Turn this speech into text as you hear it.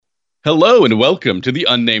Hello and welcome to the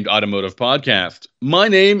Unnamed Automotive Podcast. My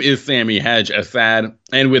name is Sami Haj Assad,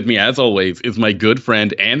 and with me, as always, is my good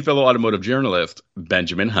friend and fellow automotive journalist,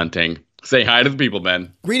 Benjamin Hunting. Say hi to the people,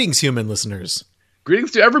 Ben. Greetings, human listeners.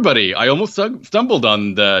 Greetings to everybody. I almost stumbled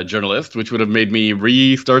on the journalist, which would have made me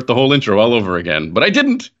restart the whole intro all over again. But I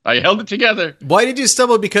didn't. I held it together. Why did you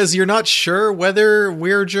stumble? Because you're not sure whether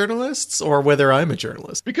we're journalists or whether I'm a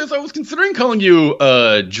journalist. Because I was considering calling you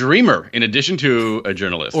a dreamer in addition to a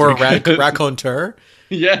journalist. Or a raconteur.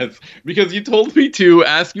 Yes, because you told me to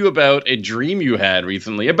ask you about a dream you had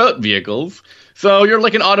recently about vehicles. So you're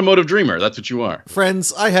like an automotive dreamer. That's what you are.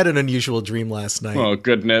 Friends, I had an unusual dream last night. Oh,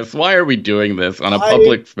 goodness. Why are we doing this on a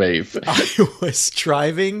public space? I was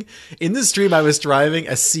driving, in this dream, I was driving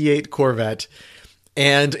a C8 Corvette,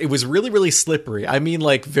 and it was really, really slippery. I mean,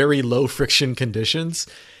 like very low friction conditions.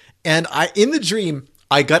 And in the dream,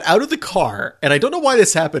 I got out of the car, and I don't know why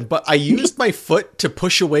this happened, but I used my foot to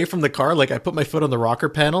push away from the car. Like I put my foot on the rocker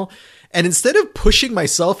panel, and instead of pushing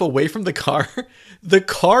myself away from the car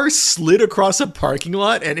slid across a parking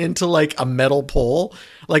lot and into like a metal pole,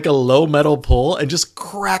 like a low metal pole, and just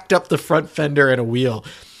cracked up the front fender and a wheel.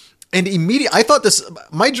 And immediately, I thought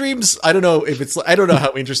my dreams, I don't know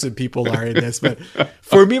how interested people are in this, but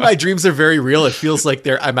for me, my dreams are very real. It feels like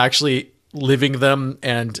I'm actually living them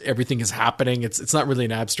and everything is happening. It's not really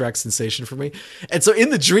an abstract sensation for me. And so in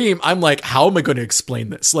the dream, I'm like, how am I going to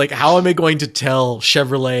explain this? Like, how am I going to tell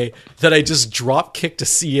Chevrolet that I just drop kicked a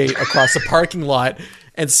C8 across a parking lot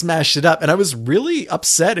and smashed it up? And I was really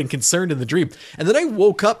upset and concerned in the dream. And then I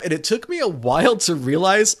woke up, and it took me a while to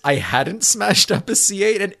realize I hadn't smashed up a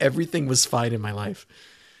C8 and everything was fine in my life.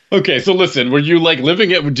 Okay, so listen, were you like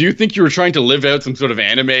living it? Do you think you were trying to live out some sort of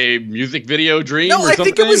anime music video dream or something? No, I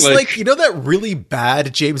think it was like, you know that really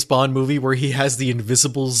bad James Bond movie where he has the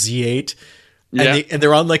invisible Z8 and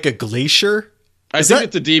they're on like a glacier? I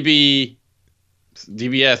think it's a DBS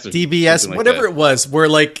or DBS, like whatever that. It was, where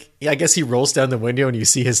like, I guess he rolls down the window and you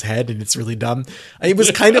see his head and it's really dumb. It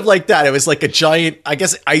was kind of like that. It was like a giant, I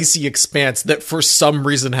guess, icy expanse that for some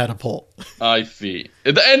reason had a pole. I see.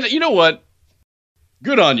 And you know what?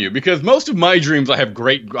 Good on you, because most of my dreams I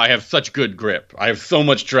have such good grip. I have so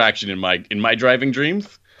much traction in my driving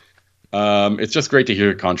dreams. It's just great to hear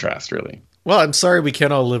a contrast, really. Well, I'm sorry we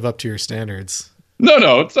can't all live up to your standards.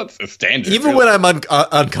 No, it's not a standard. Even when I'm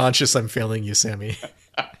unconscious, I'm failing you, Sammy.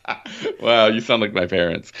 Wow, you sound like my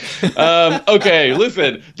parents. Okay,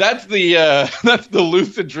 listen, that's the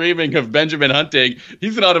lucid dreaming of Benjamin Hunting.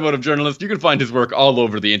 He's an automotive journalist. You can find his work all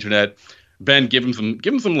over the internet. Ben, give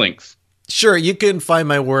him some links. Sure, you can find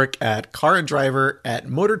my work at Car and Driver, at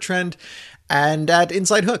Motor Trend, and at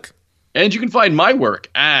Inside Hook. And you can find my work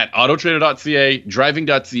at autotrader.ca,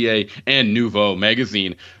 driving.ca, and Nouveau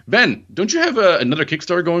Magazine. Ben, don't you have another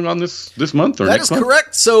Kickstarter going on this month or next month? That is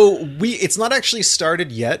correct. So it's not actually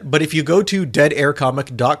started yet, but if you go to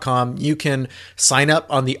deadaircomic.com, you can sign up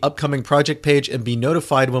on the upcoming project page and be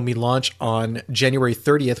notified when we launch on January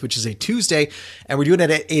 30th, which is a Tuesday, and we're doing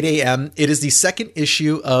it at 8 a.m. It is the second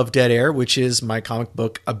issue of Dead Air, which is my comic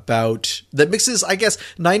book that mixes, I guess,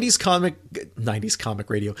 90s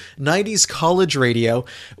college radio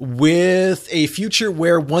with a future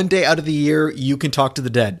where one day out of the year you can talk to the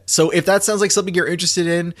dead. So if that sounds like something you're interested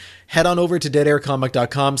in, head on over to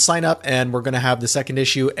deadaircomic.com, sign up, and we're going to have the second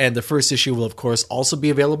issue. And the first issue will, of course, also be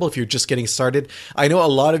available if you're just getting started. I know a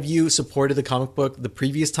lot of you supported the comic book the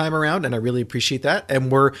previous time around, and I really appreciate that.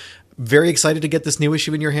 And we're very excited to get this new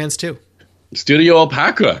issue in your hands, too. Studio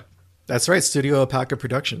Alpaca. That's right, Studio Alpaca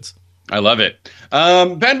Productions. I love it.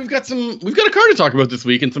 Ben, we've got a car to talk about this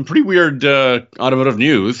week and some pretty weird automotive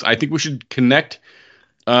news. I think we should connect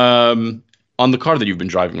on the car that you've been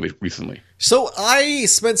driving recently. So I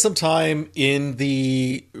spent some time in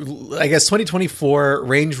the, I guess, 2024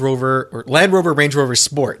 Range Rover or Land Rover Range Rover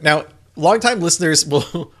Sport. Now, longtime listeners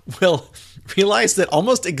will realize that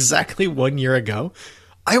almost exactly 1 year ago,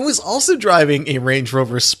 I was also driving a Range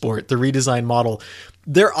Rover Sport, the redesigned model.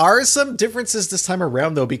 There are some differences this time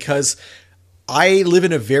around, though, because I live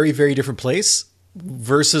in a very, very different place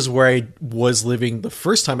versus where I was living the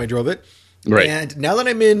first time I drove it. Right. And now that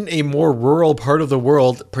I'm in a more rural part of the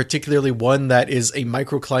world, particularly one that is a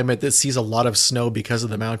microclimate that sees a lot of snow because of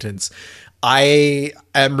the mountains, I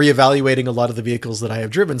am reevaluating a lot of the vehicles that I have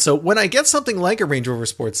driven. So when I get something like a Range Rover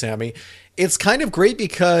Sport, Sammy, it's kind of great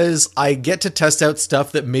because I get to test out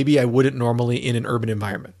stuff that maybe I wouldn't normally in an urban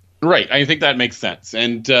environment. Right. I think that makes sense.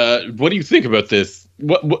 And what do you think about this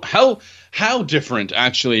How different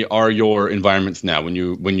actually are your environments now when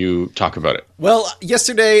you talk about it? Well,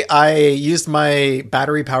 yesterday I used my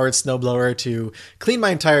battery-powered snowblower to clean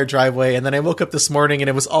my entire driveway, and then I woke up this morning and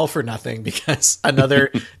it was all for nothing because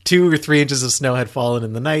another 2 or 3 inches of snow had fallen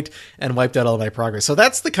in the night and wiped out all my progress. So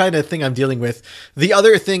that's the kind of thing I'm dealing with. The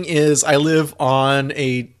other thing is I live on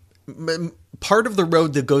a part of the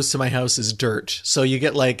road that goes to my house is dirt. So you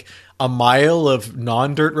get like a mile of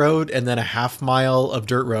non-dirt road and then a half mile of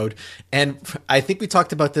dirt road. And I think we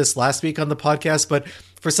talked about this last week on the podcast, but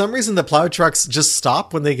for some reason the plow trucks just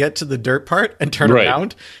stop when they get to the dirt part and turn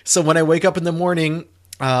around. So when I wake up in the morning,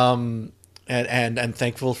 and I'm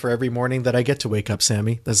thankful for every morning that I get to wake up,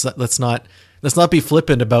 Sammy. Let's not be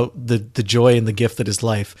flippant about the joy and the gift that is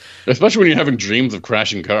life. Especially when you're having dreams of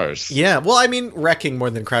crashing cars. Yeah, well, I mean, wrecking more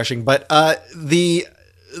than crashing, but I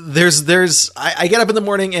get up in the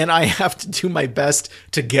morning and I have to do my best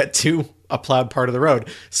to get to a plowed part of the road.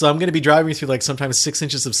 So I'm going to be driving through like sometimes 6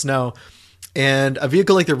 inches of snow, and a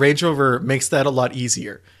vehicle like the Range Rover makes that a lot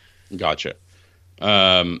easier. Gotcha.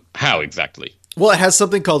 How exactly? Well, it has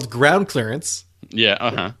something called ground clearance.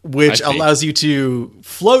 Yeah, which allows you to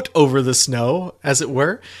float over the snow, as it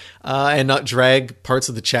were, and not drag parts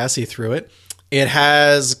of the chassis through it. It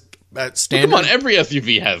has standard. Come on, every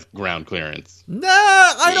SUV has ground clearance. Nah,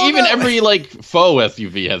 I don't know. Even every like faux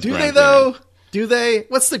SUV has. Do ground they clearance. though? Do they?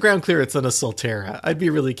 What's the ground clearance on a Solterra? I'd be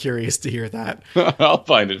really curious to hear that. I'll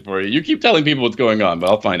find it for you. You keep telling people what's going on, but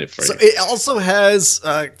I'll find it for So you. it also has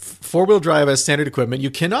four-wheel drive as standard equipment. You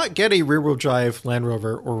cannot get a rear-wheel drive Land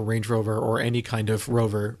Rover or Range Rover or any kind of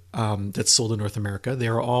Rover that's sold in North America. They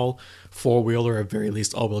are all four-wheel or at very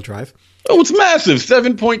least all-wheel drive. Oh, it's massive,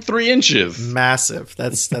 7.3 inches. Massive.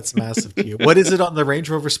 That's massive to you. What is it on the Range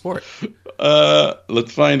Rover Sport?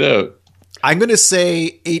 Let's find out. I'm going to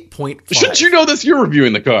say 8.5. Shouldn't you know this? You're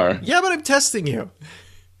reviewing the car. Yeah, but I'm testing you.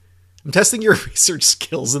 I'm testing your research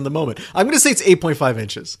skills in the moment. I'm going to say it's 8.5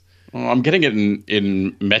 inches. Oh, I'm getting it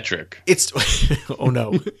in metric. It's oh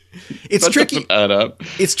no, it's That tricky. doesn't add up.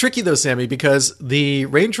 It's tricky though, Sammy, because the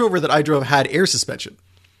Range Rover that I drove had air suspension.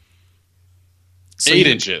 So 8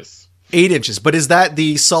 inches. 8 inches, but is that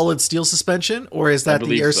the solid steel suspension or is that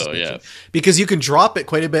the air suspension? Yes. Because you can drop it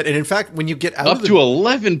quite a bit, and in fact, when you get out Up of the to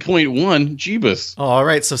 11.1, Jeebus. oh, all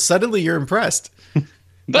right, so suddenly you're impressed.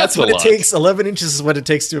 That's what a it lot. takes. 11 inches is what it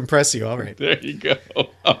takes to impress you. All right. There you go.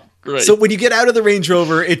 Oh, great. So when you get out of the Range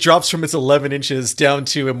Rover, it drops from its 11 inches down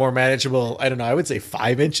to a more manageable, I don't know, I would say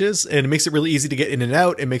 5 inches. And it makes it really easy to get in and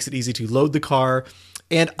out. It makes it easy to load the car.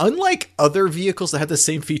 And unlike other vehicles that have the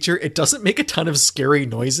same feature, it doesn't make a ton of scary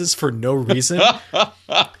noises for no reason.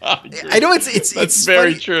 I know it's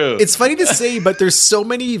very funny. true. It's funny to say, but there's so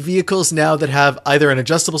many vehicles now that have either an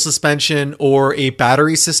adjustable suspension or a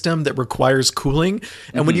battery system that requires cooling.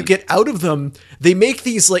 And when you get out of them, they make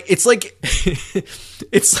these it's like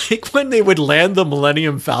when they would land the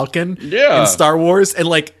Millennium Falcon in Star Wars and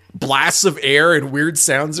like blasts of air and weird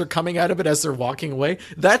sounds are coming out of it as they're walking away.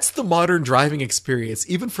 That's the modern driving experience,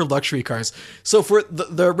 even for luxury cars. So for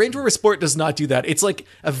the Range Rover Sport does not do that. It's like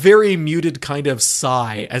a very muted kind of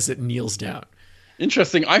sigh as it kneels down.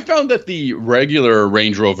 Interesting. I found that the regular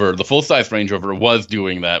Range Rover, the full-size Range Rover, was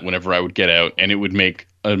doing that whenever I would get out, and it would make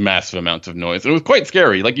a massive amount of noise. It was quite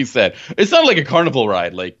scary, like you said. It's not like a carnival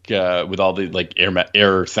ride, like with all the like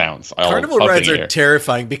air sounds. Carnival rides are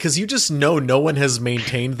terrifying because you just know no one has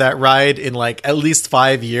maintained that ride in like at least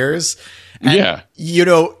 5 years. And, you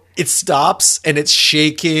know, it stops and it's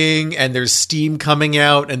shaking and there's steam coming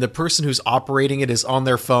out and the person who's operating it is on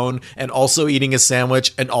their phone and also eating a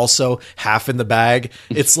sandwich and also half in the bag.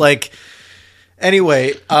 It's like,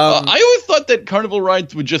 anyway. I always thought that carnival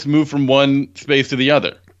rides would just move from one space to the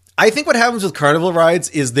other. I think what happens with carnival rides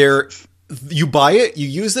is you buy it, you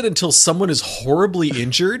use it until someone is horribly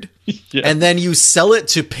injured, and then you sell it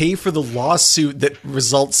to pay for the lawsuit that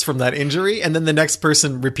results from that injury, and then the next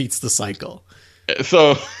person repeats the cycle.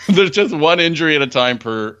 So there's just one injury at a time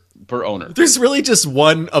per owner. There's really just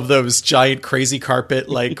one of those giant crazy carpet,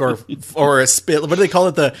 like, or a spit. What do they call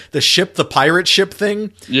it? The pirate ship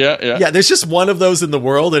thing? Yeah. There's just one of those in the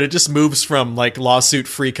world, and it just moves from like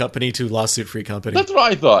lawsuit-free company to lawsuit-free company. That's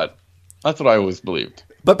what I thought. That's what I always believed.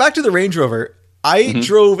 But back to the Range Rover. I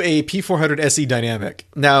drove a P400 SE Dynamic.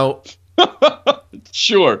 Now,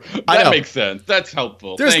 sure, that makes sense. That's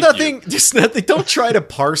helpful. There's nothing. Don't try to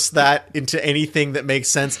parse that into anything that makes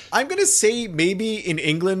sense. I'm going to say maybe in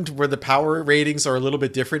England, where the power ratings are a little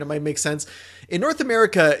bit different, it might make sense. In North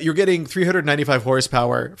America, you're getting 395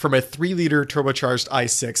 horsepower from a 3-liter turbocharged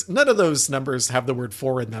i6. None of those numbers have the word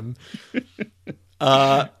 4 in them.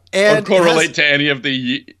 And correlate to any of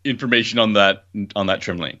the information on that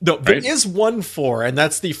trim lane. No, right? there is one 4, and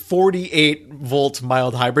that's the 48-volt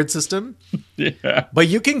mild hybrid system. Yeah. But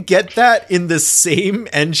you can get that in the same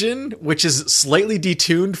engine, which is slightly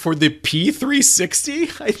detuned for the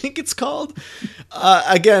P360, I think it's called.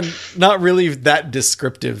 Again, not really that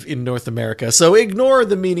descriptive in North America, so ignore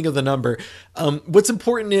the meaning of the number. What's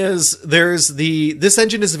important is this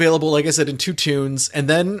engine is available, like I said, in 2 tunes, and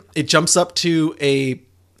then it jumps up to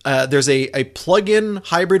there's a plug-in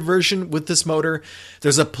hybrid version with this motor.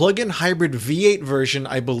 There's a plug-in hybrid V8 version,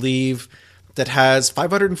 I believe, that has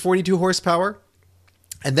 542 horsepower.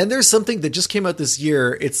 And then there's something that just came out this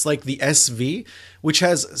year. It's like the SV, which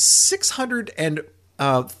has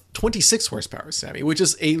 626 horsepower, Sammy, which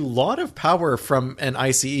is a lot of power from an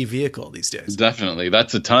ICE vehicle these days. Definitely.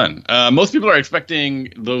 That's a ton. Most people are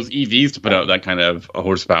expecting those EVs to put out that kind of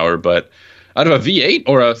horsepower, but out of a V8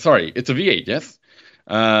 it's a V8, yes?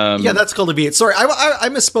 Yeah, that's called a V8. Sorry, I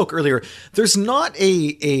misspoke earlier. There's not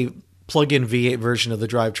a plug-in V8 version of the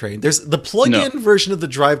drivetrain. There's the plug-in version of the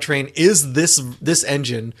drivetrain is this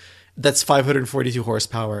engine that's 542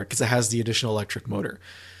 horsepower because it has the additional electric motor.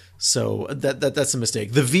 So that's a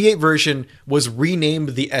mistake. The V8 version was renamed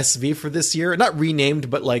the SV for this year. Not renamed,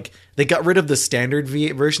 but like they got rid of the standard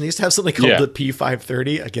V8 version. They used to have something called the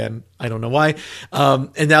P530. Again, I don't know why.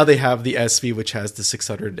 And now they have the SV, which has the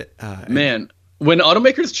 600. Man. When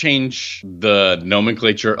automakers change the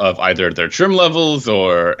nomenclature of either their trim levels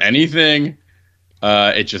or anything,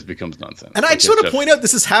 it just becomes nonsense. And I just want to point out,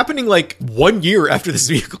 this is happening like 1 year after this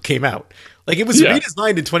vehicle came out. Like it was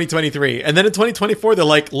redesigned in 2023. And then in 2024, they're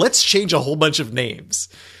like, let's change a whole bunch of names.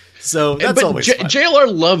 So that's always fun.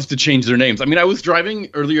 JLR loves to change their names. I mean, I was driving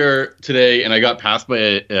earlier today and I got passed by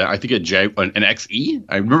an XE.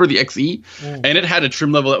 I remember the XE. And it had a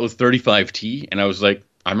trim level that was 35T. And I was like,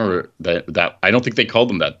 I remember that I don't think they called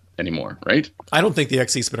them that anymore, right? I don't think the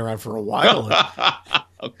XE's been around for a while.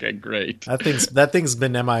 Okay, great. That thing's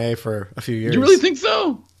been MIA for a few years. You really think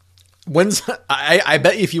so? I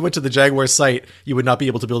bet if you went to the Jaguar site, you would not be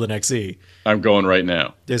able to build an XE. I'm going right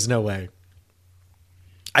now. There's no way.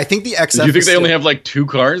 I think the XF. Do you think they only have like 2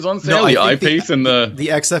 cars on sale? No, the I-Pace and the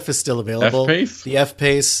XF is still available. F-Pace? The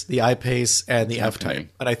F-Pace, the I-Pace, and the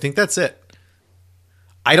F-Type. But I think that's it.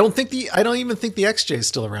 I don't even think the XJ is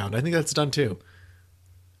still around. I think that's done too.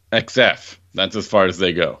 XF. That's as far as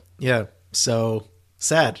they go. Yeah. So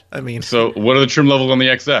sad. I mean, so what are the trim levels on the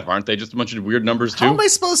XF? Aren't they just a bunch of weird numbers too? How am I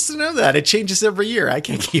supposed to know that? It changes every year. I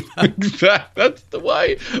can't keep up. That's the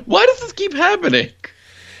why. Why does this keep happening?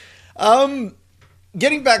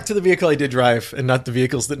 Getting back to the vehicle I did drive and not the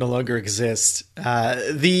vehicles that no longer exist.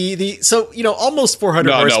 So almost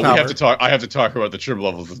 400 horsepower. No, we have to talk. I have to talk about the trim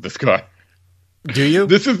levels of this car. Do you?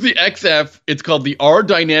 This is the XF. It's called the R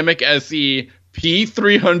Dynamic SE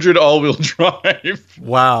P300 all-wheel drive.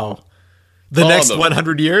 Wow. The next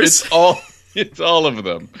 100 years? It's all of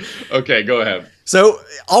them. Okay, go ahead. So,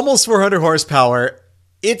 almost 400 horsepower.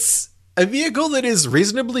 It's a vehicle that is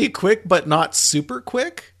reasonably quick, but not super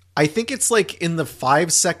quick. I think it's like in the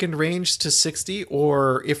 5-second range to 60,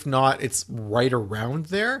 or if not, it's right around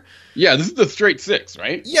there. Yeah, this is the straight 6,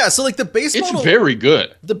 right? Yeah, so like the base model... It's very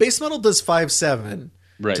good. The base model does 5.7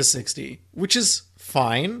 to 60, which is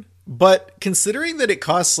fine. But considering that it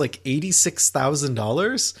costs like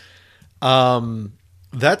 $86,000,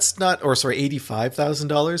 that's not... Or sorry,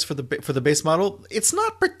 $85,000 for the base model. It's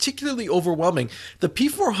not particularly overwhelming. The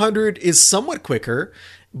P400 is somewhat quicker,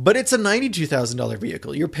 but it's a $92,000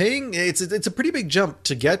 vehicle. You're paying, it's a pretty big jump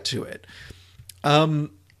to get to it.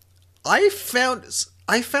 I found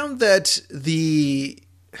that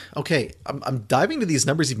I'm diving into these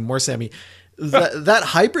numbers even more, Sammy. That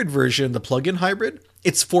hybrid version, the plug-in hybrid,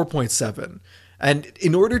 it's 4.7. And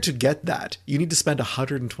in order to get that, you need to spend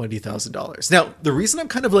 $120,000. Now, the reason I'm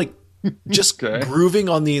kind of like just grooving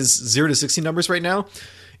on these 0 to 60 numbers right now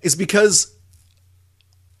is because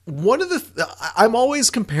I'm always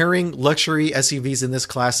comparing luxury SUVs in this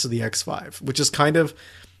class to the X5, which is kind of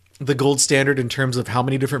the gold standard in terms of how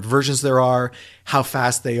many different versions there are, how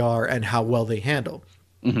fast they are, and how well they handle.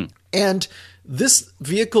 Mm-hmm. And this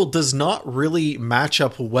vehicle does not really match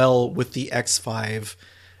up well with the X5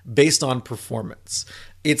 based on performance.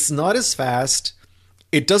 It's not as fast.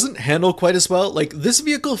 It doesn't handle quite as well. Like, this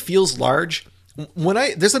vehicle feels large.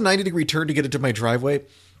 There's a 90-degree turn to get into my driveway,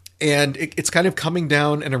 and it's kind of coming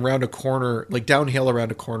down and around a corner, like downhill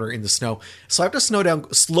around a corner in the snow. So I have to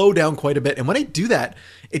slow down quite a bit. And when I do that,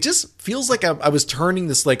 it just feels like I was turning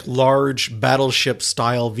this like large battleship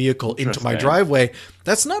style vehicle into my driveway.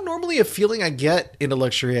 That's not normally a feeling I get in a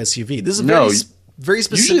luxury SUV. This is a very very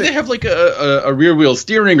specific. Usually they have like a rear wheel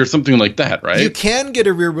steering or something like that, right? You can get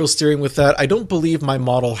a rear wheel steering with that. I don't believe my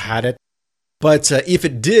model had it. But if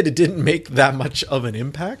it did, it didn't make that much of an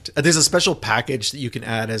impact. There's a special package that you can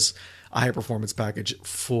add as a high performance package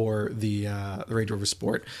for the Range Rover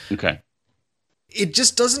Sport. Okay. It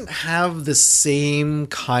just doesn't have the same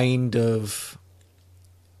kind of,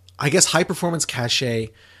 I guess, high performance cachet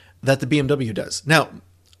that the BMW does. Now,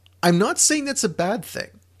 I'm not saying that's a bad thing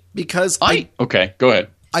because okay, go ahead.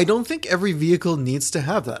 I don't think every vehicle needs to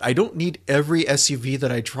have that. I don't need every SUV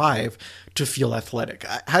that I drive to feel athletic.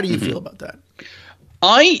 How do you feel about that?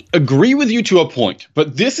 I agree with you to a point,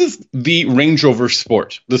 but this is the Range Rover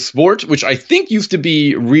Sport. The Sport, which I think used to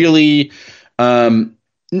be really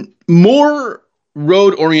more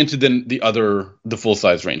road-oriented than the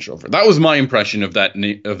full-size Range Rover. That was my impression of that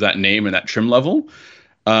name and that trim level.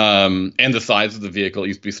 And the size of the vehicle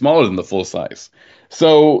used to be smaller than the full size.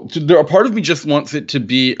 So a part of me just wants it to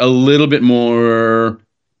be a little bit more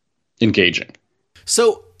engaging.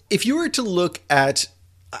 So if you were to look at,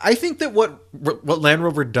 I think that what Land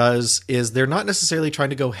Rover does is they're not necessarily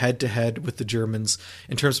trying to go head to head with the Germans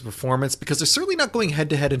in terms of performance, because they're certainly not going head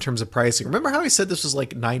to head in terms of pricing. Remember how I said this was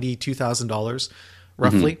like $92,000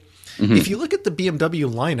 roughly? Mm-hmm. If you look at the BMW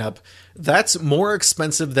lineup, that's more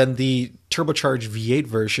expensive than the turbocharged V8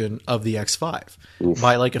 version of the X5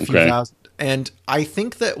 by like a few thousand. And I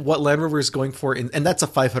think that what Land Rover is going for, and that's a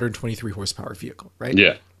 523 horsepower vehicle, right?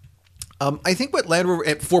 Yeah. I think what Land Rover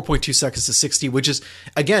at 4.2 seconds to 60, which is,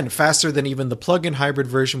 again, faster than even the plug-in hybrid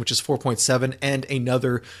version, which is 4.7, and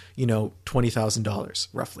another, $20,000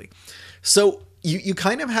 roughly. So you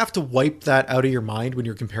kind of have to wipe that out of your mind when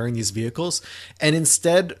you're comparing these vehicles, and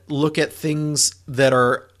instead look at things that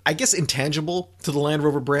are, I guess, intangible to the Land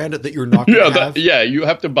Rover brand that you're not going to have. You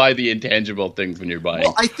have to buy the intangible things when you're buying.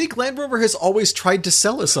 Well, I think Land Rover has always tried to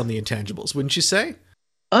sell us on the intangibles, wouldn't you say?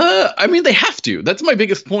 I mean, they have to. That's my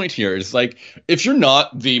biggest point here. Is like, if you're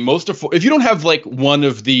not the most if you don't have like one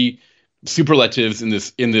of the superlatives in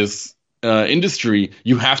this industry,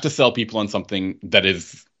 you have to sell people on something that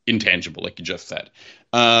is intangible, like you just said.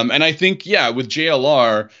 And I think, with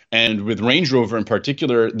JLR and with Range Rover in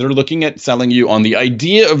particular, they're looking at selling you on the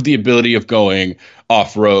idea of the ability of going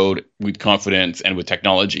off-road with confidence and with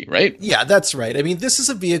technology, right? Yeah, that's right. I mean, this is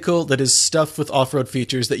a vehicle that is stuffed with off-road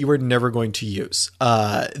features that you are never going to use.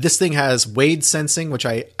 This thing has wade sensing, which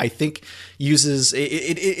I think uses,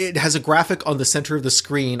 it has a graphic on the center of the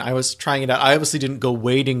screen. I was trying it out. I obviously didn't go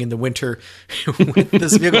wading in the winter with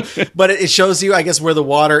this vehicle, but it shows you, I guess, where the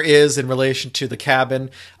water is in relation to the cabin.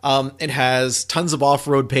 It has tons of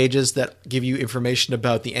off-road pages that give you information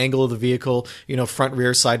about the angle of the vehicle, front,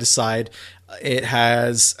 rear, side to side. It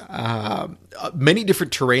has many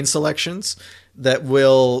different terrain selections that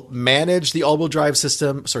will manage the four-wheel drive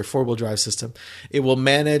system. It will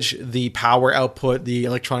manage the power output, the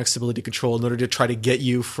electronic stability control, in order to try to get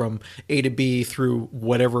you from A to B through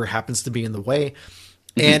whatever happens to be in the way.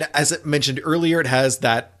 Mm-hmm. And as I mentioned earlier, it has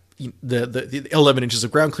that the 11 inches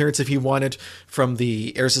of ground clearance if you wanted from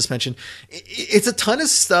the air suspension. It's a ton of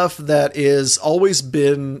stuff that is always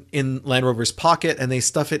been in Land Rover's pocket, and they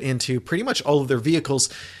stuff it into pretty much all of their vehicles.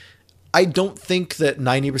 I don't think that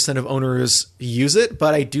 90% of owners use it,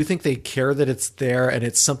 but I do think they care that it's there, and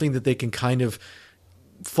it's something that they can kind of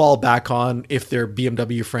fall back on if their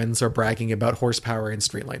BMW friends are bragging about horsepower and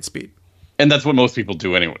straight line speed. And that's what most people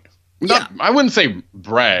do anyway. I wouldn't say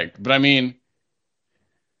brag, but I mean,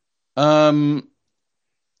 look,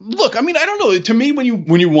 I mean, I don't know. To me, when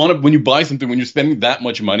you buy something, when you're spending that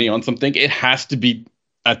much money on something, it has to be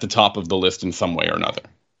at the top of the list in some way or another.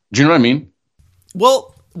 Do you know what I mean?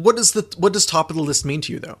 Well, what does top of the list mean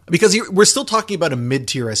to you, though? Because we're still talking about a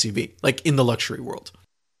mid-tier SUV, like in the luxury world.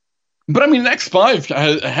 But I mean, an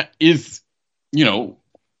X5 is,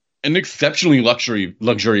 an exceptionally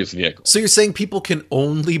luxurious vehicle. So you're saying people can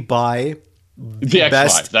only buy the X5,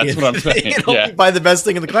 best, that's what I'm saying. Only buy the best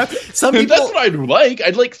thing in the class. Some people, that's what I'd like.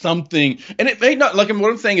 I'd like something, and it may not. Like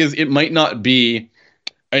what I'm saying is, it might not be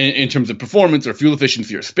in terms of performance or fuel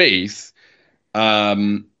efficiency or space.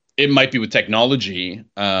 It might be with technology,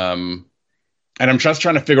 and I'm just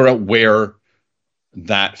trying to figure out where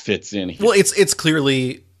that fits in here. Well, it's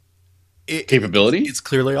clearly capability. It's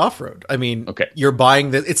clearly off-road. I mean, okay, you're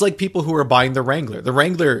buying it's like people who are buying the Wrangler. The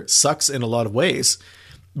Wrangler sucks in a lot of ways,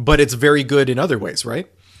 but it's very good in other ways, right?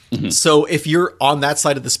 Mm-hmm. So if you're on that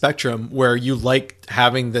side of the spectrum where you like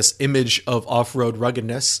having this image of off-road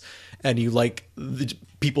ruggedness, and you like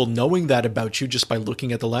people knowing that about you just by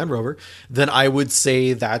looking at the Land Rover, then I would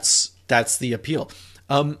say that's the appeal.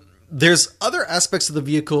 There's other aspects of the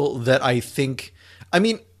vehicle that I think, I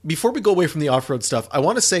mean, before we go away from the off-road stuff, I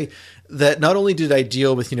want to say that not only did I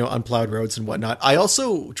deal with, unplowed roads and whatnot, I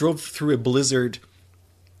also drove through a blizzard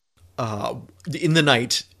in the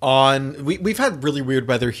night we've had really weird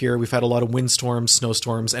weather here. We've had a lot of windstorms,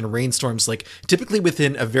 snowstorms, and rainstorms, like typically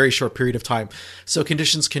within a very short period of time. So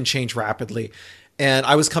conditions can change rapidly. And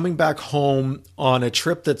I was coming back home on a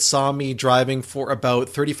trip that saw me driving for about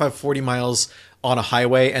 35, 40 miles on a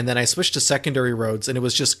highway. And then I switched to secondary roads, and it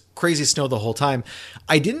was just crazy snow the whole time.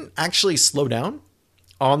 I didn't actually slow down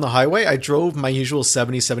on the highway. I drove my usual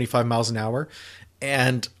 70, 75 miles an hour.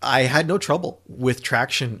 And I had no trouble with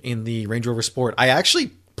traction in the Range Rover Sport. I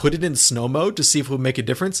actually put it in snow mode to see if it would make a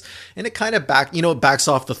difference. And it kind of backs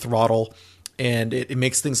off the throttle, and it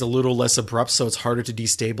makes things a little less abrupt, so it's harder to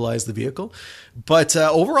destabilize the vehicle. But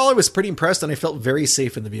overall, I was pretty impressed, and I felt very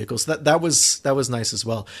safe in the vehicle. So that was nice as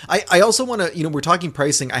well. I also want to, we're talking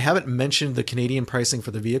pricing. I haven't mentioned the Canadian pricing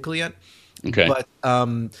for the vehicle yet. Okay. But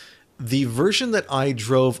the version that I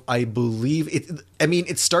drove, I believe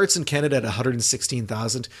it starts in Canada at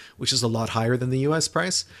 $116,000, which is a lot higher than the US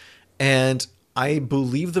price. And I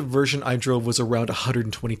believe the version I drove was around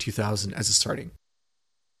 $122,000 as a starting.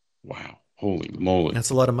 Wow. Holy moly. That's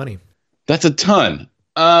a lot of money. That's a ton.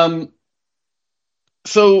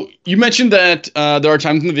 So you mentioned that there are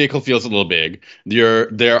times when the vehicle feels a little big.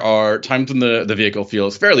 There are times when the vehicle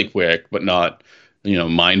feels fairly quick, but not,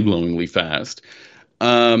 mind-blowingly fast.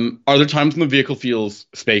 Are there times when the vehicle feels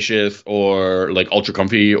spacious or like ultra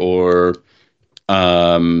comfy or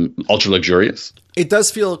ultra luxurious? It does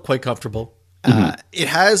feel quite comfortable. It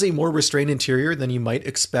has a more restrained interior than you might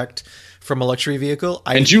expect from a luxury vehicle.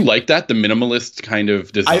 And do you like that, the minimalist kind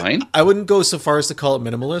of design? I wouldn't go so far as to call it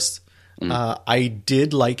minimalist. I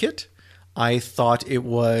did like it. I thought it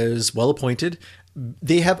was well appointed.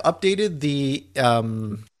 They have updated the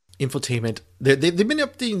infotainment. They've been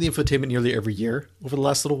updating the infotainment nearly every year over the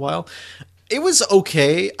last little while. It was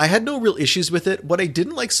okay. I had no real issues with it. What I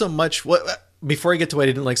didn't like so much, before I get to what I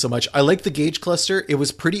didn't like so much, I liked the gauge cluster. It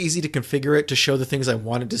was pretty easy to configure it to show the things I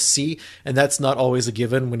wanted to see, and that's not always a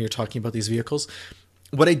given when you're talking about these vehicles.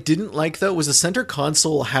 What I didn't like, though, was the center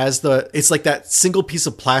console has it's like that single piece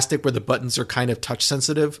of plastic where the buttons are kind of touch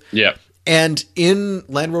sensitive. Yeah. And in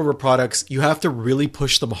Land Rover products, you have to really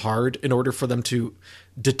push them hard in order for them to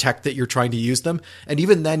detect that you're trying to use them. And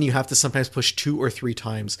even then, you have to sometimes push 2 or 3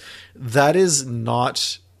 times. That is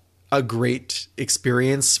not a great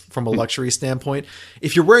experience from a luxury standpoint.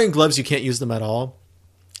 If you're wearing gloves, you can't use them at all.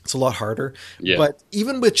 It's a lot harder. Yeah. But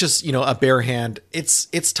even with just, a bare hand,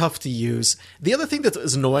 it's tough to use. The other thing that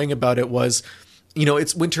was annoying about it was,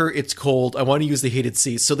 it's winter, it's cold. I want to use the heated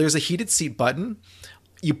seats. So there's a heated seat button.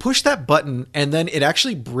 You push that button, and then it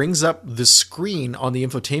actually brings up the screen on the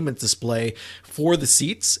infotainment display for the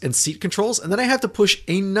seats and seat controls. And then I have to push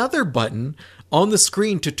another button on the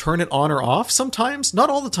screen to turn it on or off sometimes.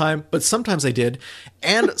 Not all the time, but sometimes I did.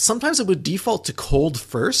 And sometimes it would default to cold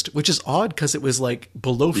first, which is odd because it was like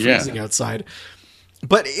below freezing outside.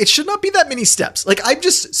 But it should not be that many steps. Like, I've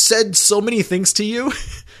just said so many things to you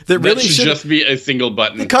that really should just be a single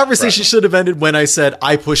button. The conversation should have ended when I said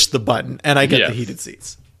I pushed the button and I get the heated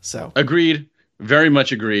seats. So agreed, very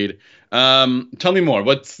much agreed. Tell me more.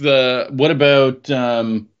 What about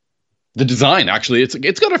the design? Actually,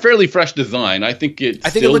 it's got a fairly fresh design. I think it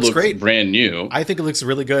looks great, brand new. I think it looks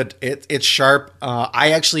really good. It's sharp.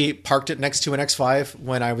 I actually parked it next to an X5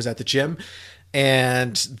 when I was at the gym.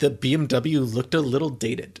 And the BMW looked a little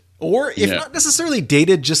dated, or if not necessarily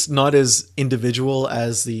dated, just not as individual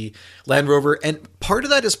as the Land Rover. And part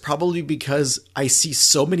of that is probably because I see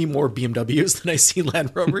so many more BMWs than I see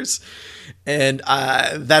Land Rovers. And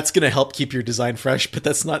that's going to help keep your design fresh, but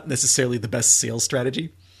that's not necessarily the best sales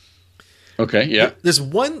strategy. Okay, yeah. There's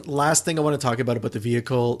one last thing I want to talk about the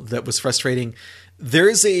vehicle that was frustrating.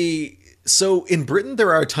 So in Britain,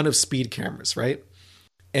 there are a ton of speed cameras, right?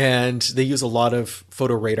 And they use a lot of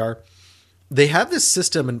photo radar. They have this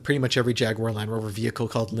system in pretty much every Jaguar Land Rover vehicle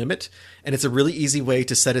called Limit. And it's a really easy way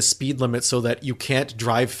to set a speed limit so that you can't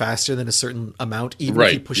drive faster than a certain amount, even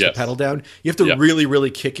if you push the pedal down. You have to really, really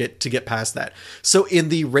kick it to get past that. So in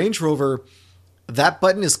the Range Rover, that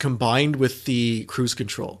button is combined with the cruise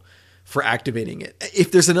control for activating it.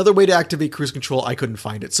 If there's another way to activate cruise control, I couldn't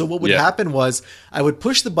find it. So what would happen was I would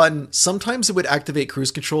push the button. Sometimes it would activate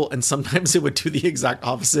cruise control, and sometimes it would do the exact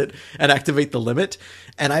opposite and activate the limit.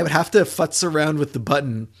 And I would have to futz around with the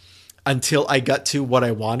button until I got to what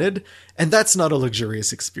I wanted. And that's not a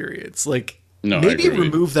luxurious experience. Like, maybe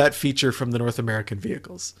remove that feature from the North American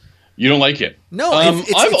vehicles. You don't like it? No,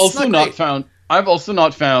 I've also not found.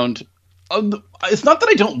 It's not that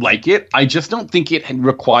I don't like it. I just don't think it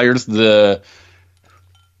requires the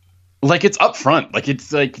Like it's up front. Like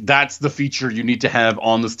it's like that's the feature you need to have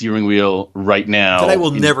on the steering wheel right now. That I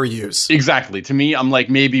will never use. Exactly. To me, I'm like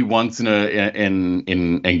maybe once in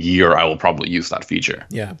a year I will probably use that feature.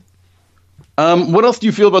 Yeah. What else do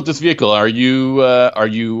you feel about this vehicle? Are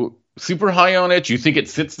you super high on it? Do you think it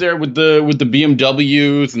sits there with the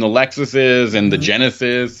BMWs and the Lexuses and the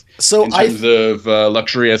Genesis So in terms of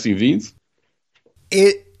luxury SUVs?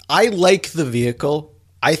 I like the vehicle.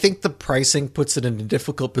 I think the pricing puts it in a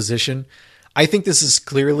difficult position. I think this is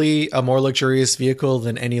clearly a more luxurious vehicle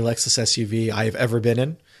than any Lexus SUV I've ever been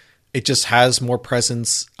in. It just has more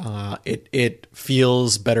presence. It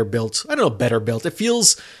feels better built. I don't know, better built. It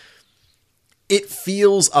feels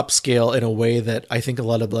upscale in a way that I think a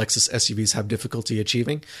lot of Lexus SUVs have difficulty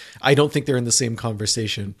achieving. I don't think they're in the same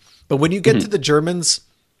conversation. But when you get to the Germans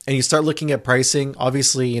and you start looking at pricing,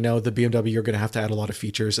 obviously, you know, the BMW, you're going to have to add a lot of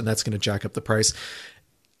features and that's going to jack up the price.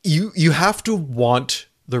 You have to want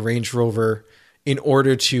the Range Rover in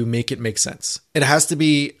order to make it make sense. It has to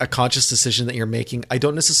be a conscious decision that you're making. I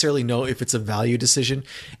don't necessarily know if it's a value decision.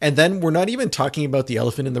 And then we're not even talking about the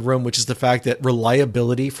elephant in the room, which is the fact that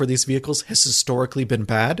reliability for these vehicles has historically been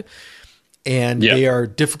bad. And they are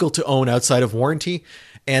difficult to own outside of warranty.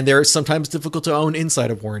 And they're sometimes difficult to own inside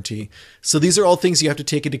of warranty. So these are all things you have to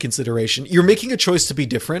take into consideration. You're making a choice to be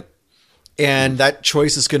different. And that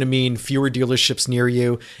choice is going to mean fewer dealerships near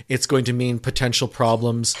you. It's going to mean potential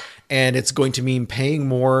problems. And it's going to mean paying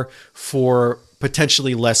more for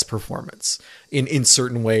potentially less performance in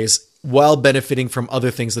certain ways while benefiting from other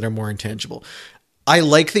things that are more intangible. I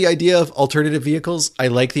like the idea of alternative vehicles. I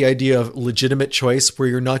like the idea of legitimate choice where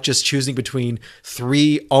you're not just choosing between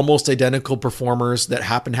three almost identical performers that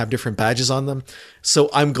happen to have different badges on them. So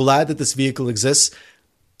I'm glad that this vehicle exists.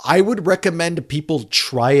 I would recommend people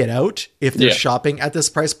try it out if they're shopping at this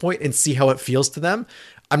price point and see how it feels to them.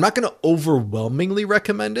 I'm not going to overwhelmingly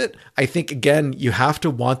recommend it. I think, again, you have to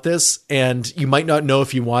want this and you might not know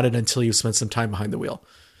if you want it until you've spent some time behind the wheel.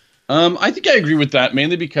 I think I agree with that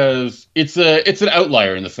mainly because it's an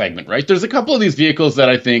outlier in the segment, right? There's a couple of these vehicles that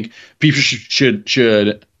I think people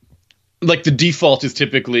should like the default is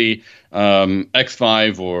typically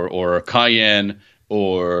X5 or Cayenne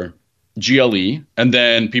or GLE, and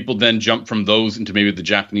then people then jump from those into maybe the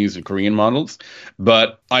Japanese or Korean models.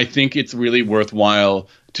 But I think it's really worthwhile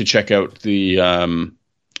to check out the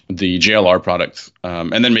JLR products,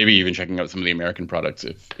 and then maybe even checking out some of the American products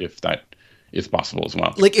if that is possible as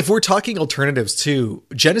well. Like if we're talking alternatives too,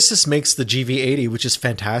 Genesis makes the GV80, which is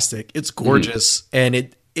fantastic. It's gorgeous,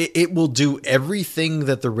 and it will do everything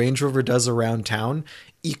that the Range Rover does around town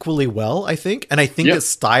equally well, I think. And I think that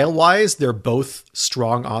style-wise, they're both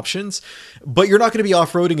strong options. But you're not going to be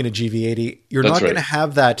off-roading in a GV80. You're not going to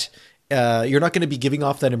have that. You're not going to be giving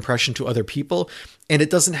off that impression to other people. And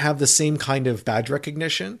it doesn't have the same kind of badge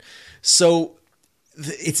recognition. So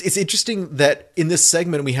it's interesting that in this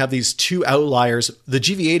segment, we have these two outliers. The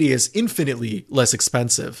GV80 is infinitely less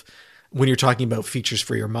expensive when you're talking about features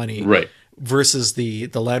for your money. Right. Versus the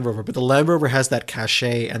Land Rover. But the Land Rover has that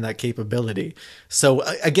cachet and that capability. So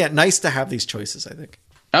again, nice to have these choices, I think.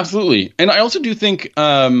 Absolutely. And I also do think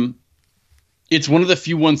it's one of the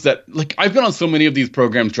few ones that, like, I've been on so many of these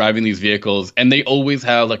programs driving these vehicles, and they always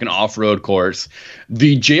have like an off-road course.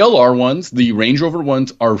 The JLR ones, the Range Rover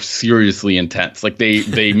ones, are seriously intense. Like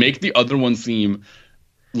they make the other ones seem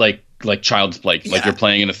like child's play, like you're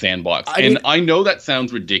playing in a sandbox. I know that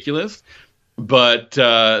sounds ridiculous, but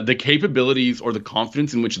the capabilities or the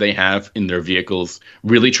confidence in which they have in their vehicles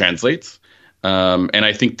really translates. And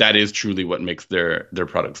I think that is truly what makes their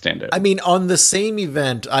product stand out. I mean, on the same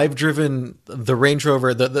event, I've driven the Range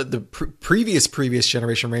Rover, the previous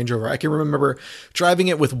generation Range Rover. I can remember driving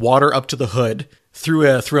it with water up to the hood through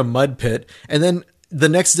a mud pit, and then the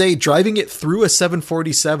next day driving it through a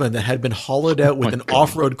 747 that had been hollowed out with an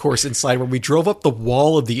off-road course inside, where we drove up the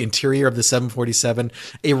wall of the interior of the 747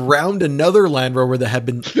 around another Land Rover that had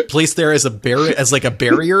been placed there as a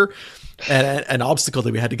barrier and an obstacle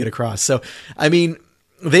that we had to get across. So, I mean,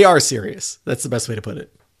 they are serious. That's the best way to put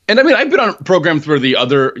it. And I mean, I've been on programs where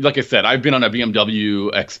like I said, I've been on a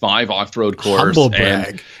BMW X5 off-road course. Humble brag.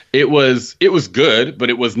 And it was good, but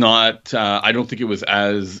it was not, I don't think it was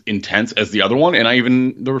as intense as the other one.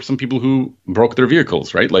 And there were some people who broke their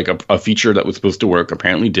vehicles, right? Like a feature that was supposed to work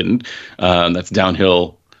apparently didn't. That's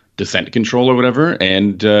downhill descent control or whatever,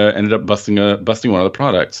 and ended up busting one of the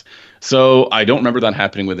products. So I don't remember that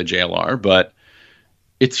happening with a JLR, but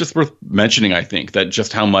it's just worth mentioning, I think, that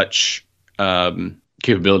just how much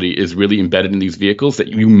capability is really embedded in these vehicles that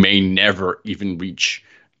you may never even reach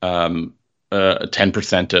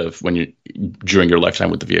 10% of during your lifetime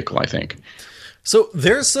with the vehicle, I think. So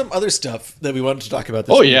there's some other stuff that we wanted to talk about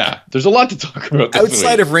this Oh week. yeah, there's a lot to talk about this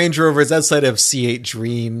Outside week. of Range Rovers, outside of C8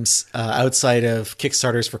 Dreams, outside of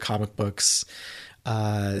Kickstarters for comic books.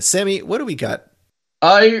 Sammy, what do we got?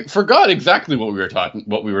 I forgot exactly what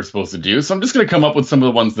we were supposed to do. So I'm just going to come up with some of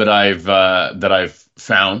the ones that I've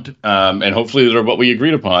found, and hopefully they're what we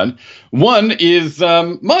agreed upon. One is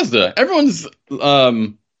Mazda. Everyone's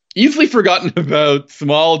easily forgotten about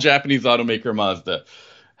small Japanese automaker Mazda.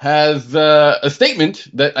 Has a statement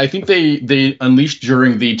that I think they unleashed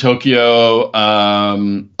during the Tokyo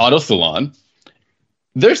Auto Salon.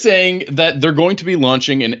 They're saying that they're going to be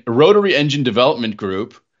launching a rotary engine development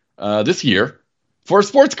group this year for a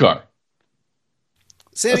sports car.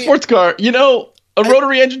 Sammy, A sports car, a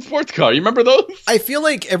rotary engine sports car. You remember those? I feel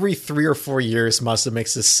like every 3 or 4 years, Mazda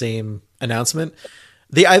makes the same announcement.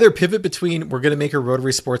 They either pivot between we're going to make a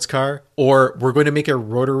rotary sports car or we're going to make a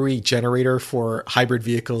rotary generator for hybrid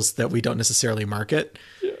vehicles that we don't necessarily market.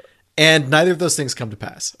 Yeah. And neither of those things come to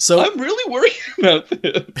pass. So I'm really worried about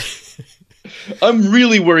this. I'm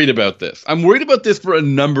really worried about this. I'm worried about this for a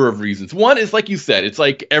number of reasons. One is, like you said, it's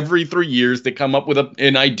like every 3 years they come up with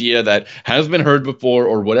an idea that has been heard before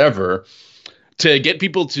or whatever, to get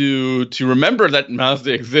people to remember that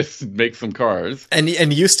Mazda exists and makes some cars. And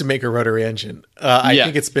used to make a rotary engine. I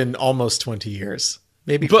think it's been almost 20 years.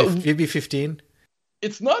 Maybe 15.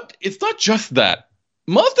 It's not just that.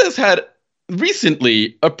 Mazda has had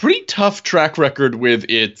recently a pretty tough track record with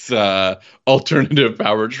its alternative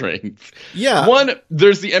powertrains. Yeah. One,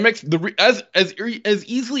 there's the MX, as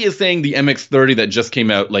easily as saying the MX-30 that just came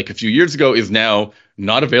out like a few years ago is now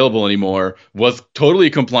not available anymore, was totally a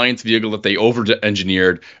compliance vehicle that they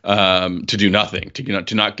over-engineered to do nothing,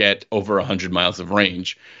 to not get over 100 miles of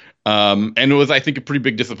range. And it was, I think, a pretty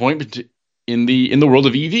big disappointment in the world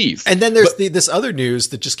of EVs. And then there's this other news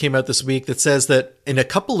that just came out this week that says that in a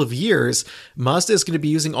couple of years, Mazda is going to be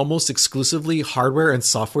using almost exclusively hardware and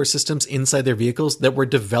software systems inside their vehicles that were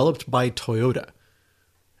developed by Toyota.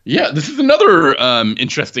 Yeah, this is another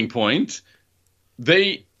interesting point.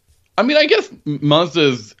 I guess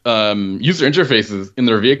Mazda's user interfaces in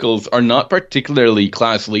their vehicles are not particularly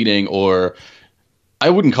class-leading, or I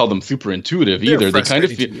wouldn't call them super intuitive either.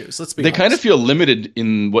 They kind of feel limited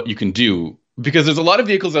in what you can do, because there's a lot of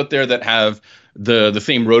vehicles out there that have the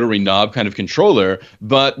same rotary knob kind of controller,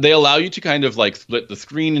 but they allow you to kind of like split the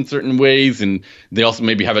screen in certain ways, and they also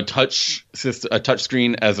maybe have a touch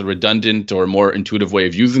screen as a redundant or more intuitive way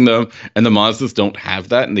of using them. And the Mazdas don't have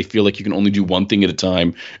that, and they feel like you can only do one thing at a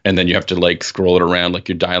time, and then you have to like scroll it around like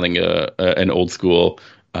you're dialing an old school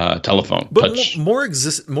telephone. But more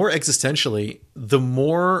existentially, the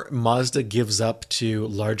more Mazda gives up to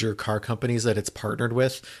larger car companies that it's partnered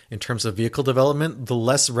with in terms of vehicle development, the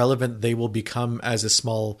less relevant they will become as a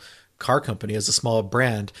small car company, as a small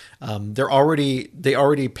brand. They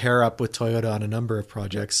already pair up with Toyota on a number of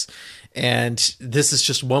projects. And this is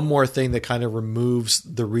just one more thing that kind of removes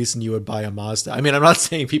the reason you would buy a Mazda. I mean, I'm not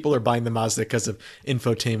saying people are buying the Mazda because of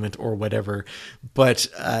infotainment or whatever, but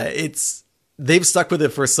they've stuck with it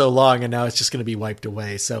for so long, and now it's just going to be wiped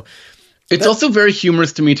away. So it's also very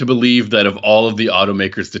humorous to me to believe that of all of the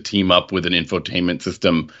automakers to team up with an infotainment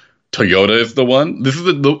system, Toyota is the one. This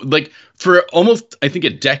is for almost, I think,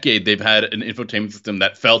 a decade, they've had an infotainment system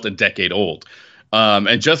that felt a decade old.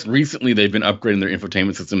 And just recently, they've been upgrading their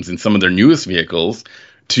infotainment systems in some of their newest vehicles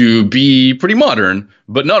to be pretty modern,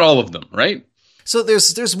 but not all of them, right? So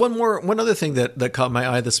there's one other thing that caught my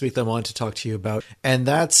eye this week that I wanted to talk to you about, and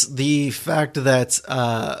that's the fact that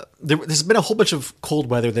there's been a whole bunch of cold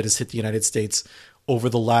weather that has hit the United States over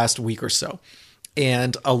the last week or so.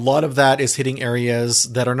 And a lot of that is hitting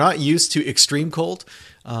areas that are not used to extreme cold,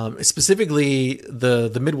 specifically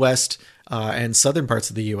the Midwest and southern parts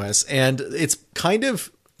of the U.S. And it's kind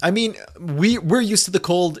of, I mean, we're used to the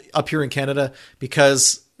cold up here in Canada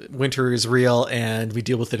because winter is real and we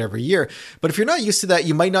deal with it every year. But if you're not used to that,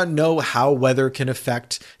 you might not know how weather can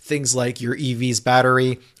affect things like your EV's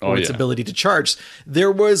battery or its ability to charge.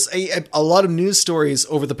 There was a lot of news stories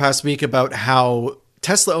over the past week about how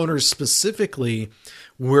Tesla owners specifically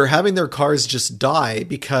were having their cars just die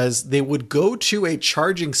because they would go to a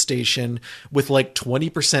charging station with like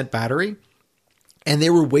 20% battery, and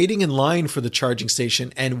they were waiting in line for the charging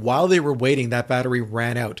station. And while they were waiting, that battery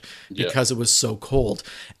ran out because it was so cold.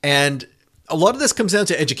 And a lot of this comes down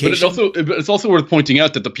to education. But it's also worth pointing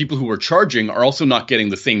out that the people who are charging are also not getting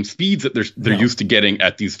the same speeds that they're used to getting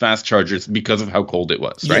at these fast chargers because of how cold it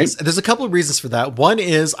was, right? Yes, there's a couple of reasons for that. One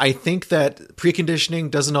is I think that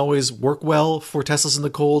preconditioning doesn't always work well for Teslas in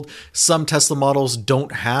the cold. Some Tesla models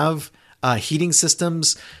don't have heating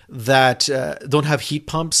systems that don't have heat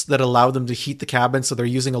pumps that allow them to heat the cabin. So they're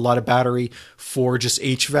using a lot of battery for just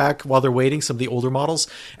HVAC while they're waiting, some of the older models.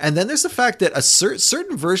 And then there's the fact that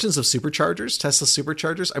certain versions of superchargers, Tesla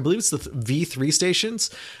superchargers, I believe it's the V3 stations.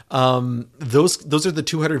 Those are the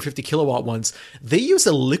 250 kilowatt ones. They use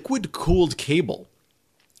a liquid cooled cable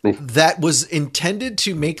that was intended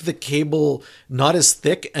to make the cable not as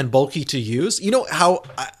thick and bulky to use. You know how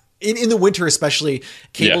in the winter, especially,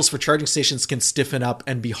 cables for charging stations can stiffen up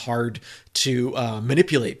and be hard to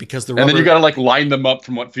manipulate because the rubber. And then you got to like line them up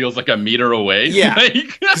from what feels like a meter away. Yeah,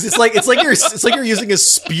 because it's like you're using a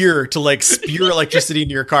spear to like spear electricity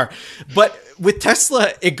into your car. But with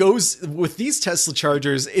Tesla, it goes with these Tesla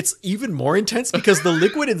chargers. It's even more intense because the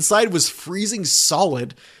liquid inside was freezing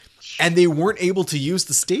solid. And they weren't able to use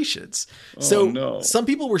the stations. So some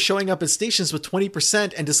people were showing up at stations with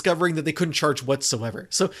 20% and discovering that they couldn't charge whatsoever.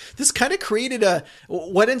 So this kind of created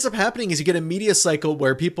what ends up happening is you get a media cycle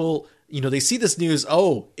where people, they see this news,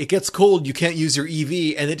 oh, it gets cold, you can't use your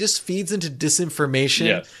EV. And it just feeds into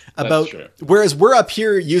disinformation about, whereas we're up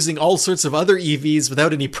here using all sorts of other EVs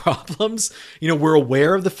without any problems. We're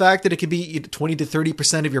aware of the fact that it could be 20 to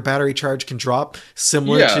 30% of your battery charge can drop,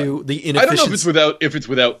 similar to the inefficiency. I don't know if it's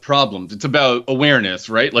without problems. It's about awareness,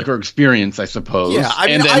 right? Like our experience, I suppose. Yeah,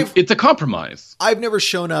 it's a compromise. I've never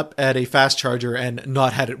shown up at a fast charger and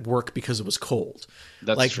not had it work because it was cold.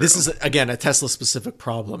 That's true. This is, again, a Tesla specific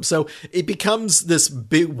problem. So it becomes this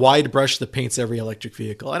big wide brush that paints every electric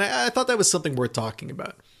vehicle. And I thought that was something worth talking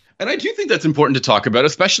about. And I do think that's important to talk about,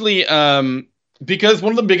 especially because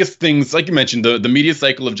one of the biggest things, like you mentioned, the media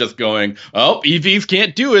cycle of just going, oh, EVs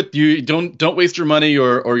can't do it. You don't waste your money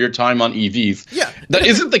or your time on EVs. Yeah. That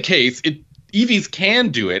isn't the case. EVs can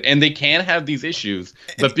do it and they can have these issues,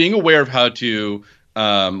 but being aware of how to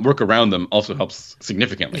work around them also helps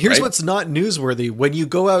significantly. Here's what's not newsworthy. When you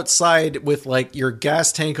go outside with like your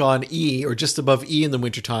gas tank on E or just above E in the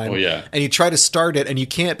wintertime, and you try to start it and you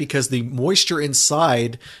can't because the moisture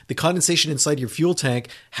inside, the condensation inside your fuel tank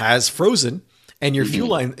has frozen and your fuel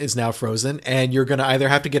line is now frozen and you're going to either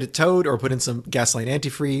have to get it towed or put in some gasoline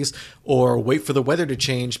antifreeze or wait for the weather to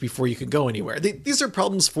change before you can go anywhere. These are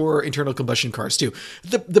problems for internal combustion cars too.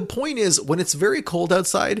 The point is, when it's very cold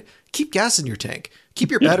outside, keep gas in your tank. Keep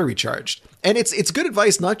your battery charged. And it's good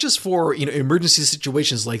advice, not just for, emergency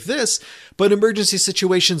situations like this, but emergency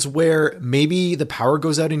situations where maybe the power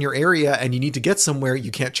goes out in your area and you need to get somewhere, you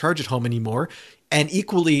can't charge at home anymore. And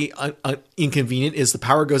equally inconvenient is the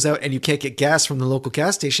power goes out and you can't get gas from the local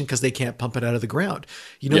gas station because they can't pump it out of the ground.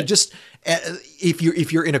 Just if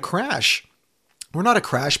you're in a crash, or not a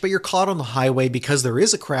crash, but you're caught on the highway because there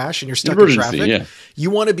is a crash and you're stuck in traffic. You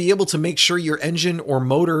want to be able to make sure your engine or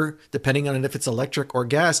motor, depending on if it's electric or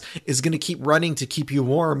gas, is going to keep running to keep you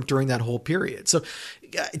warm during that whole period. So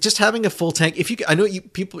just having a full tank, I know you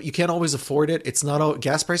can't always afford it. It's not all,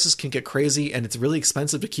 gas prices can get crazy and it's really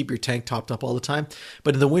expensive to keep your tank topped up all the time.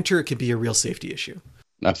 But in the winter, it can be a real safety issue.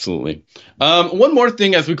 Absolutely. One more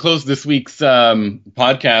thing as we close this week's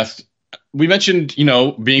podcast. We mentioned,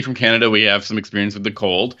 being from Canada, we have some experience with the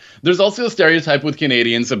cold. There's also a stereotype with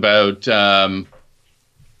Canadians about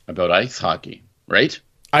ice hockey, right?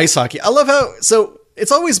 Ice hockey. I love how, so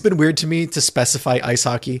it's always been weird to me to specify ice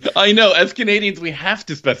hockey. I know. As Canadians, we have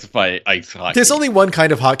to specify ice hockey. There's only one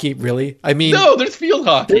kind of hockey, really. I mean, no, there's field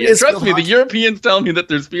hockey. Trust me, the Europeans tell me that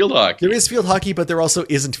there's field hockey. There is field hockey, but there also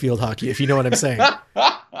isn't field hockey, if you know what I'm saying.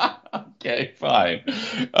 Okay, fine.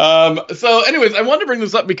 So anyways, I wanted to bring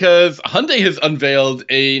this up because Hyundai has unveiled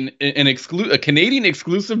a Canadian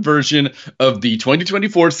exclusive version of the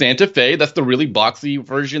 2024 Santa Fe. That's the really boxy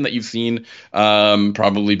version that you've seen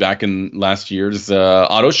probably back in last year's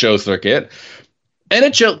auto show circuit.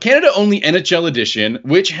 NHL, Canada only NHL edition,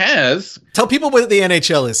 which has... Tell people what the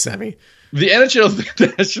NHL is, Sammy. The NHL is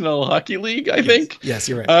the National Hockey League, I think. Yes,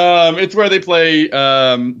 you're right. It's where they play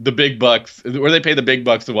the big bucks, where they pay the big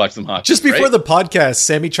bucks to watch some hockey. Just before the podcast,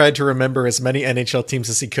 Sammy tried to remember as many NHL teams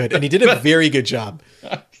as he could, and he did a very good job.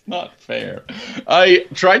 That's not fair. I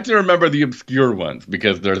tried to remember the obscure ones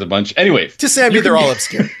because there's a bunch. Anyways. To Sammy, they're all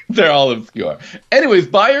obscure. They're all obscure. Anyways,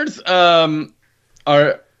 buyers are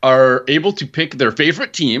able to pick their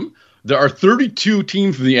favorite team. There are 32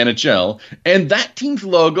 teams in the NHL, and that team's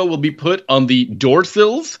logo will be put on the door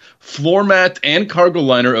sills, floor mats, and cargo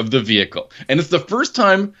liner of the vehicle. And it's the first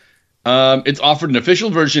time it's offered an official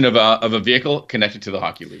version of a vehicle connected to the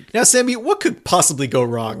Hockey League. Now, Sammy, what could possibly go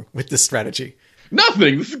wrong with this strategy?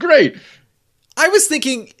 Nothing. This is great. I was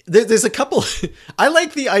thinking there's a couple. I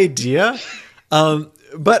like the idea.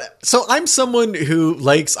 But so I'm someone who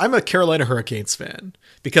I'm a Carolina Hurricanes fan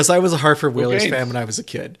because I was a Hartford Whalers fan when I was a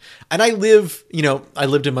kid. And I lived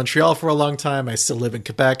in Montreal for a long time. I still live in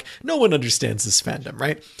Quebec. No one understands this fandom,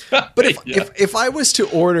 right? But if I was to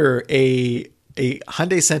order a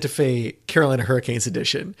Hyundai Santa Fe Carolina Hurricanes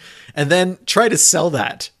edition and then try to sell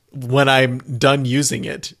that when I'm done using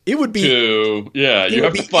it, it would be you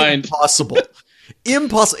have to find impossible.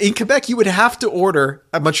 Impossible. In Quebec, you would have to order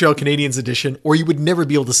a Montreal Canadiens edition or you would never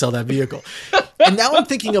be able to sell that vehicle. And now I'm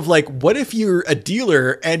thinking of what if you're a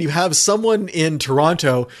dealer and you have someone in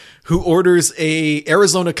Toronto who orders a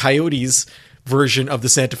Arizona Coyotes version of the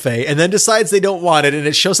Santa Fe and then decides they don't want it and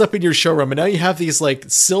it shows up in your showroom and now you have these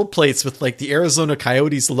sill plates with the Arizona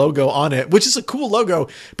Coyotes logo on it, which is a cool logo,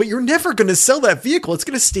 but you're never going to sell that vehicle. It's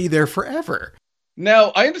going to stay there forever.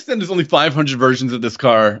 Now, I understand there's only 500 versions of this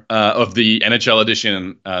car, of the NHL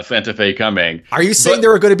edition Santa Fe coming. Are you saying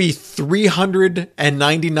there are going to be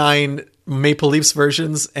 399 Maple Leafs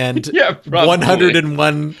versions and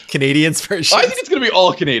 101 Canadiens versions? I think it's going to be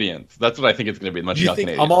all Canadians. That's what I think it's going to be. Montreal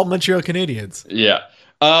Canadiens. I'm all Montreal Canadiens. Yeah.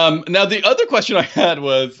 Now, the other question I had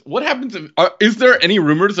was, what happens is there any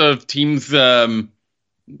rumors of teams relocating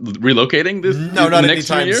this? No, not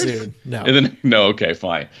anytime soon. No. No, okay,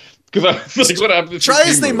 fine. Because I was what happens? Try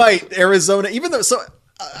as they might, Arizona, even though,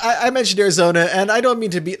 I mentioned Arizona, and I don't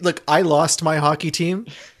mean to be, I lost my hockey team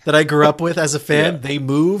that I grew up with as a fan. Yeah. They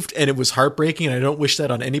moved, and it was heartbreaking, and I don't wish that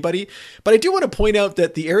on anybody. But I do want to point out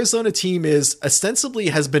that the Arizona team ostensibly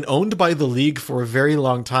has been owned by the league for a very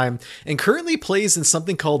long time, and currently plays in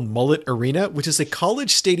something called Mullet Arena, which is a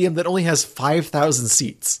college stadium that only has 5,000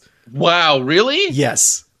 seats. Wow, really?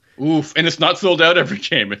 Yes. Oof, and it's not sold out every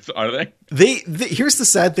game, are they? Here's the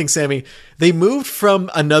sad thing, Sammy. They moved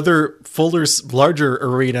from another Fuller's larger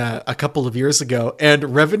arena a couple of years ago,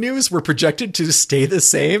 and revenues were projected to stay the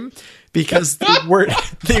same because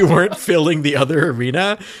they weren't filling the other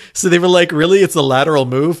arena. So they were like, really, it's a lateral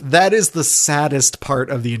move? That is the saddest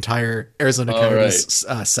part of the entire Arizona Coyotes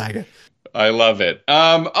saga. I love it.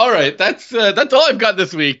 All right, that's all I've got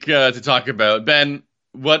this week to talk about. Ben,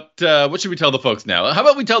 what should we tell the folks now? How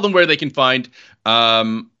about we tell them where they can find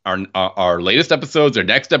our latest episodes, our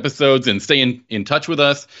next episodes, and stay in touch with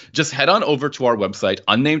us? Just head on over to our website,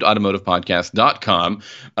 unnamedautomotivepodcast.com.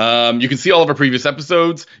 You can see all of our previous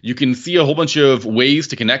episodes. You can see a whole bunch of ways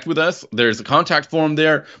to connect with us. There's a contact form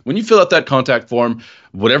there. When you fill out that contact form,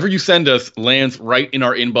 whatever you send us lands right in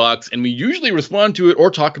our inbox, and we usually respond to it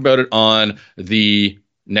or talk about it on the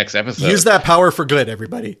next episode. Use that power for good,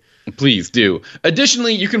 everybody. Please do.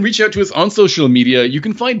 Additionally, you can reach out to us on social media. You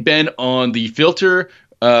can find Ben on the Filter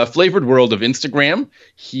Flavored World of Instagram.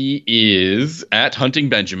 He is at Hunting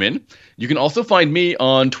Benjamin. You can also find me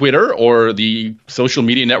on Twitter, or the social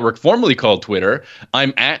media network formerly called Twitter.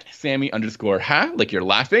 I'm at Sammy_ha, like you're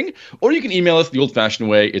laughing. Or you can email us the old-fashioned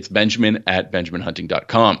way. It's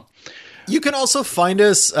benjamin@benjaminhunting.com. You can also find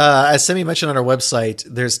us, as Sammy mentioned, on our website.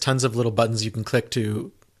 There's tons of little buttons you can click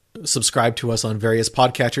to subscribe to us on various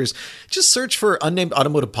podcatchers. Just search for Unnamed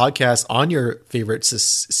Automotive Podcast on your favorite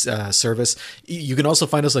service. You can also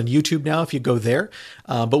find us on YouTube now if you go there.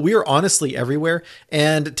 But we are honestly everywhere.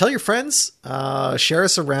 And tell your friends, share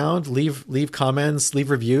us around, leave comments, leave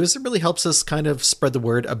reviews. It really helps us kind of spread the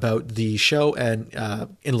word about the show and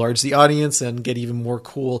enlarge the audience and get even more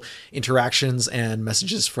cool interactions and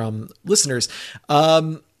messages from listeners.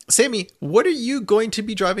 Sammy, what are you going to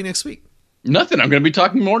be driving next week? Nothing. I'm going to be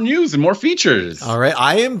talking more news and more features. All right.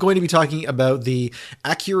 I am going to be talking about the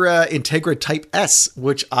Acura Integra Type S,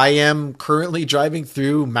 which I am currently driving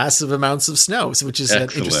through massive amounts of snow, which is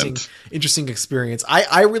Excellent. An interesting experience.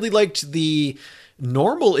 I really liked the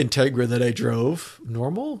normal Integra that I drove.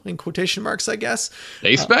 Normal in quotation marks, I guess.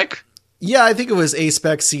 A-spec? Yeah, I think it was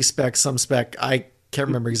A-spec, C-spec, some spec. I can't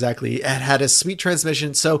remember exactly. It had a sweet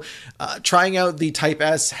transmission. So trying out the Type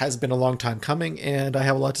S has been a long time coming, and I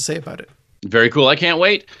have a lot to say about it. Very cool. I can't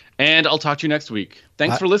wait. And I'll talk to you next week.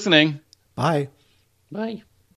 Thanks for listening. Bye. Bye.